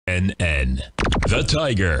TFNN, the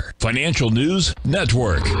Tiger Financial News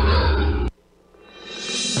Network.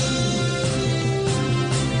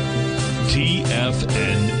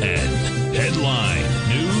 TFNN Headline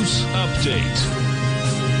News Update.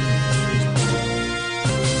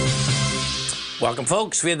 Welcome,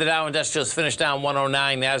 folks. We had the Dow Industrials finish down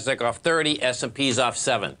 109, NASDAQ off 30, S&P's off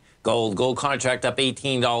 7. Gold contract up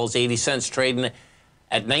 $18.80, trading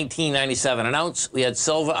at $19.97 an ounce. We had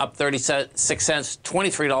silver up 36 cents,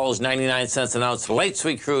 $23.99 an ounce. Light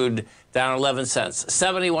sweet crude down 11 cents,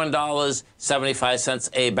 $71.75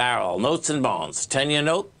 a barrel. Notes and bonds. 10-year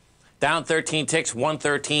note down 13 ticks,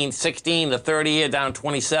 113.16. The 30-year down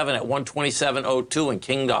 27 at 127.02. And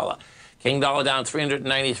King dollar. King dollar down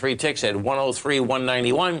 393 ticks at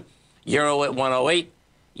 103.191. Euro at 108.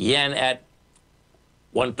 Yen at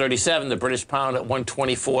 137. The British pound at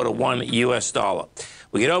 124 to 1 U.S. dollar.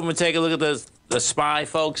 We get over and take a look at the SPY,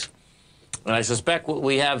 folks. And I suspect what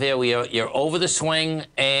we have here, you're over the swing,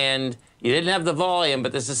 and you didn't have the volume,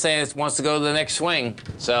 but this is saying it wants to go to the next swing.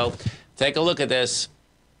 So take a look at this.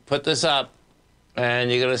 Put this up,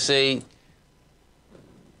 and you're going to see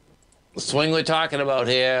the swing we're talking about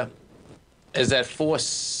here is that the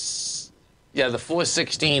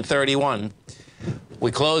 416.31.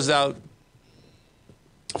 We closed out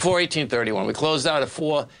 418.31. We closed out at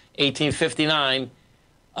 418.59.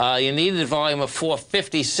 You needed a volume of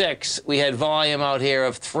 456. We had volume out here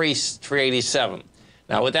of 387.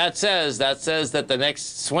 Now, what that says that the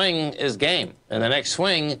next swing is game, and the next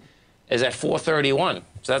swing is at 431.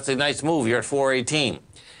 So that's a nice move. You're at 418.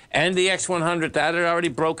 NDX 100, that had already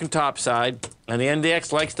broken topside, and the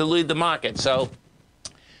NDX likes to lead the market. So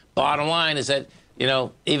bottom line is that, you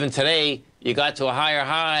know, even today, you got to a higher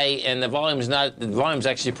high, and the volume's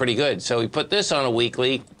actually pretty good. So we put this on a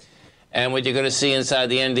weekly, and what you're going to see inside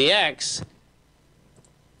the NDX,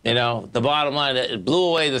 you know, the bottom line, it blew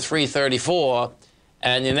away the 334,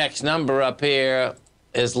 and the next number up here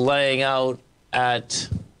is laying out at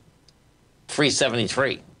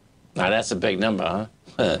 373. Now, that's a big number,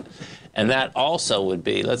 huh? And that also would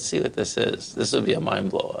be, let's see what this is. This would be a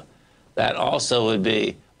mind blower. That also would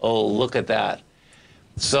be, oh, look at that.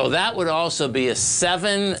 So that would also be a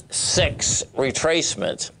 7-6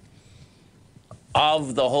 retracement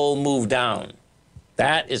of the whole move down.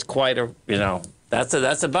 That is quite a, you know, that's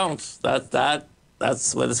a bounce. That's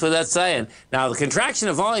what that's saying. Now, the contraction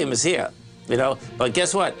of volume is here, you know, but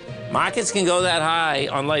guess what? Markets can go that high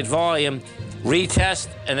on light volume, retest,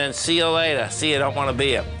 and then see you later. See you don't want to be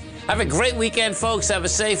here. Have a great weekend, folks. Have a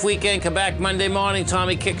safe weekend. Come back Monday morning.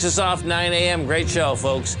 Tommy kicks us off 9 a.m. Great show,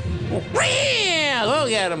 folks.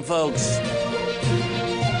 Look at him, folks.